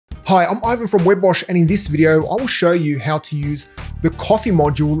Hi, I'm Ivan from WebWash, and in this video, I will show you how to use the coffee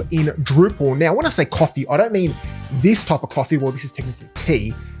module in Drupal. Now, when I say coffee, I don't mean this type of coffee. Well, this is technically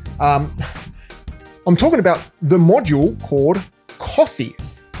tea. I'm talking about the module called coffee.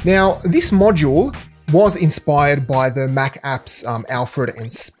 Now, this module was inspired by the Mac apps Alfred and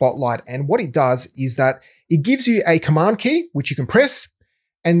Spotlight. And what it does is that it gives you a command key, which you can press.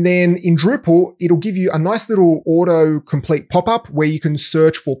 And then in Drupal, it'll give you a nice little auto-complete pop-up where you can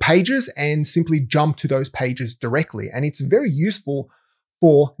search for pages and simply jump to those pages directly. And it's very useful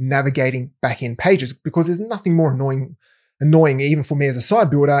for navigating back-end pages because there's nothing more annoying even for me as a site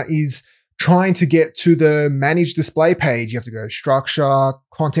builder is trying to get to the manage display page. You have to go structure,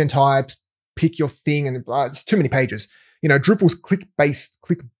 content types, pick your thing, and it's too many pages. You know, Drupal's click-based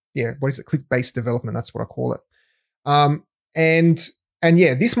development. That's what I call it. And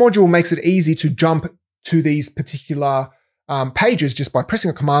yeah, this module makes it easy to jump to these particular pages just by pressing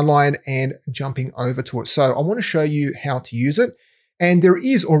a command line and jumping over to it. So I want to show you how to use it. And there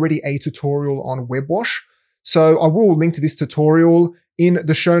is already a tutorial on WebWash. So I will link to this tutorial in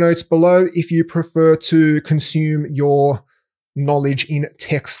the show notes below if you prefer to consume your knowledge in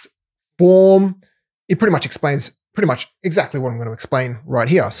text form. It pretty much explains exactly what I'm going to explain right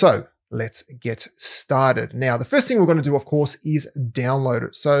here. So let's get started. Now, the first thing we're going to do, of course, is download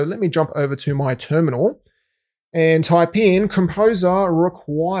it. So let me jump over to my terminal and type in composer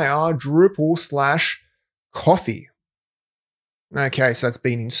require Drupal/coffee. Okay, so that's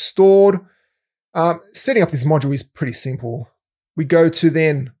been installed. Setting up this module is pretty simple. We go to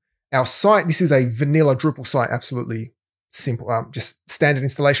then our site. This is a vanilla Drupal site, absolutely simple, just standard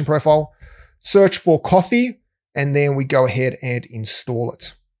installation profile. Search for coffee, and then we go ahead and install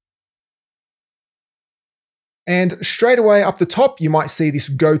it. And straight away up the top, you might see this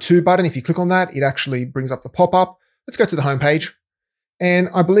go to button. If you click on that, it actually brings up the pop-up. Let's go to the home page. And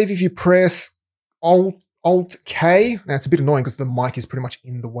I believe if you press Alt-K, now it's a bit annoying because the mic is pretty much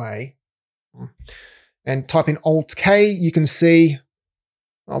in the way. And type in Alt-K, you can see,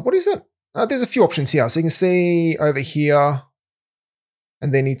 what is it? There's a few options here. So you can see over here,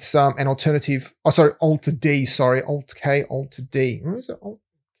 and then it's an alternative, Alt-D, Alt-K, Alt-D. Where is it?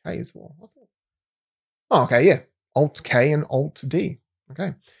 Alt-K as well. Oh, okay, yeah, Alt-K and Alt-D.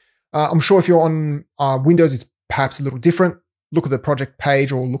 Okay. I'm sure if you're on Windows, it's perhaps a little different. Look at the project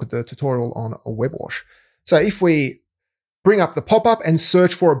page or look at the tutorial on a WebWash. So if we bring up the pop-up and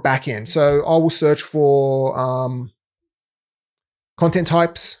search for a backend. So I will search for content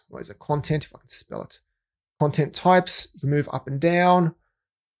types. What is it? Content, if I can spell it. Content types, you can move up and down.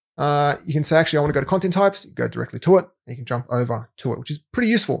 You can say, actually, I want to go to content types. You go directly to it, and you can jump over to it, which is pretty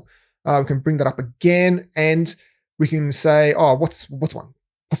useful. We can bring that up again, and we can say, oh, what's one?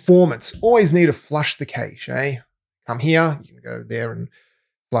 Performance. Always need to flush the cache, eh? Come here, you can go there and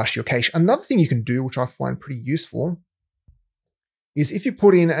flush your cache. Another thing you can do, which I find pretty useful, is if you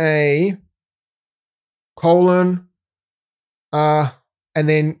put in a colon, and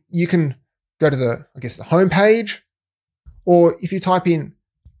then you can go to the home page, or if you type in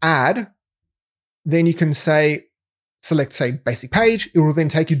add, then you can select, say, basic page. It will then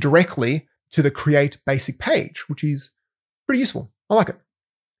take you directly to the create basic page, which is pretty useful. I like it.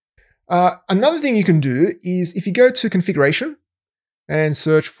 Another thing you can do is if you go to configuration and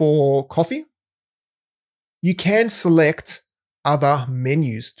search for coffee, you can select other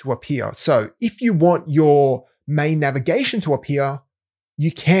menus to appear. So if you want your main navigation to appear,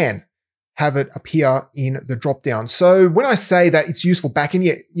 you can have it appear in the dropdown. So when I say that it's useful backend,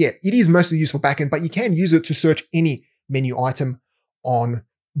 yeah, it is mostly useful backend, but you can use it to search any menu item on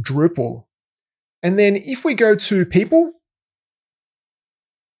Drupal. And then if we go to people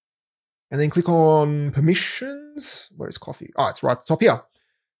and then click on permissions, where is coffee? Oh, it's right at the top here.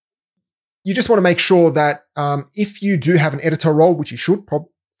 You just want to make sure that if you do have an editor role, which you should for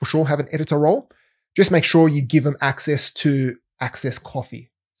sure have an editor role, just make sure you give them access to access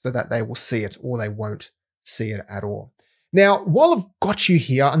coffee so that they will see it or they won't see it at all. Now, while I've got you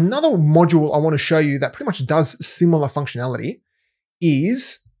here, another module I want to show you that pretty much does similar functionality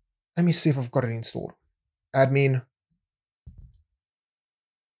is, let me see if I've got it installed. Admin,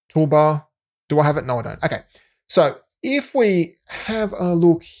 Toolbar. Do I have it? No, I don't. Okay. So if we have a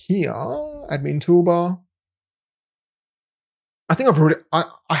look here, Admin Toolbar, I think I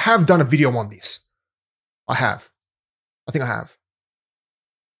have done a video on this. I think I have.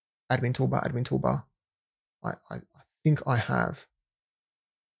 Admin Toolbar. I think I have.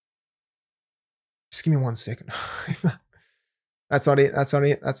 Just give me 1 second. That's not it.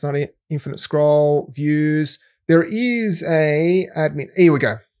 Infinite scroll, views. There is a admin. Here we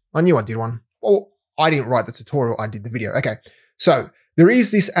go. I knew I did one. Well, I didn't write the tutorial. I did the video. Okay. So there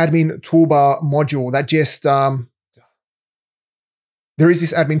is this admin toolbar module that just,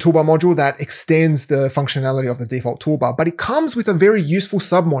 extends the functionality of the default toolbar, but it comes with a very useful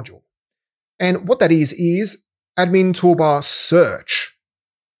submodule. And what that is admin toolbar search.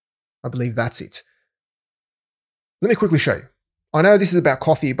 I believe that's it. Let me quickly show you. I know this is about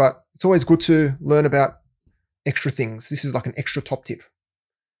coffee, but it's always good to learn about extra things. This is like an extra top tip.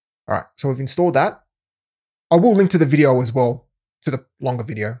 All right, so we've installed that. I will link to the video as well, to the longer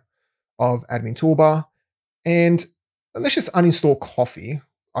video of admin toolbar. And let's just uninstall coffee.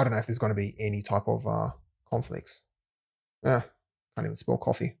 I don't know if there's going to be any type of conflicts. Can't even spell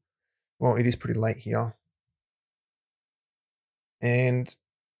coffee. Well, it is pretty late here. And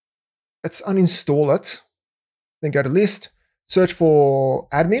let's uninstall it. Then go to list, search for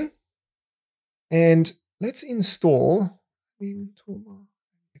admin, and let's install admin toolbar.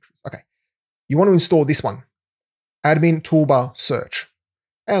 Okay, you want to install this one, admin toolbar search.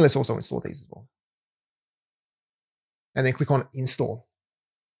 And let's also install these as well. And then click on install.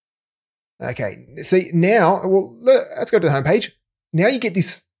 Okay, see now, well, let's go to the home page. Now you get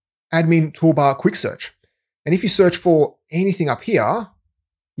this admin toolbar quick search. And if you search for anything up here,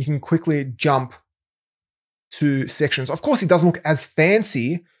 you can quickly jump to sections. Of course, it doesn't look as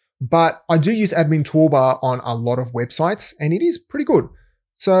fancy, but I do use admin toolbar on a lot of websites and it is pretty good.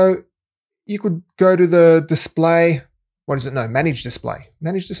 So you could go to the display. What is it? No, manage display.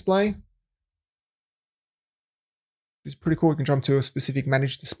 Manage display. It's pretty cool. You can jump to a specific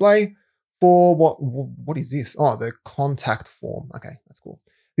manage display for what is this? Oh, the contact form. Okay, that's cool.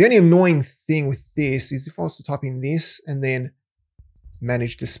 The only annoying thing with this is if I was to type in this and then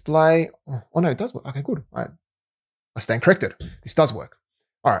manage display. Oh no, it does work. Okay, good. I stand corrected. This does work.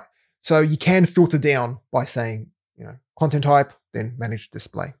 All right. So you can filter down by saying, content type, then manage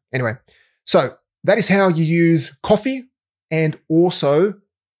display. Anyway, so that is how you use Coffee, and also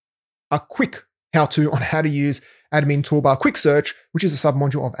a quick how-to on how to use admin toolbar quick search, which is a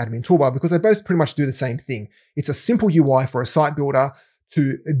submodule of admin toolbar, because they both pretty much do the same thing. It's a simple UI for a site builder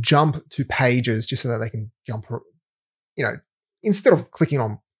to jump to pages just so that they can jump, instead of clicking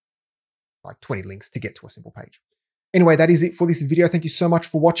on like 20 links to get to a simple page. Anyway, that is it for this video. Thank you so much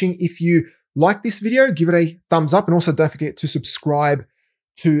for watching. If you like this video, give it a thumbs up, and also don't forget to subscribe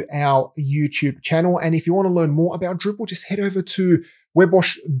to our YouTube channel. And if you want to learn more about Drupal, just head over to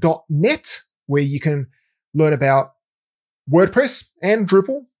webwash.net, where you can learn about WordPress and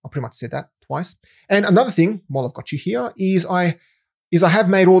Drupal. I pretty much said that twice. And another thing, while I've got you here, is I have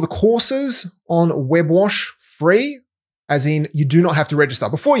made all the courses on WebWash free, as in you do not have to register.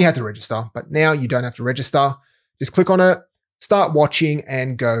 Before you had to register, but now you don't have to register. Just click on it, start watching,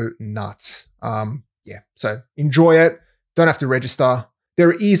 and go nuts. So enjoy it. Don't have to register.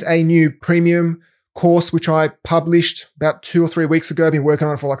 There is a new premium course which I published about 2 or 3 weeks ago. I've been working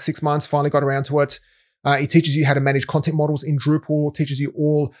on it for like 6 months, finally got around to it. It teaches you how to manage content models in Drupal, teaches you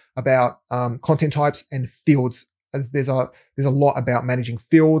all about content types and fields. There's a lot about managing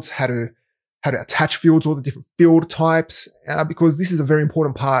fields, how to attach fields, all the different field types, because this is a very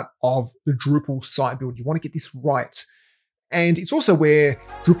important part of the Drupal site build. You want to get this right. And it's also where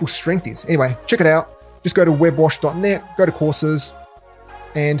Drupal's strength is. Anyway, check it out. Just go to webwash.net, go to courses,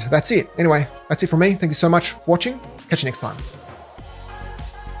 and that's it. Anyway, that's it from me. Thank you so much for watching. Catch you next time.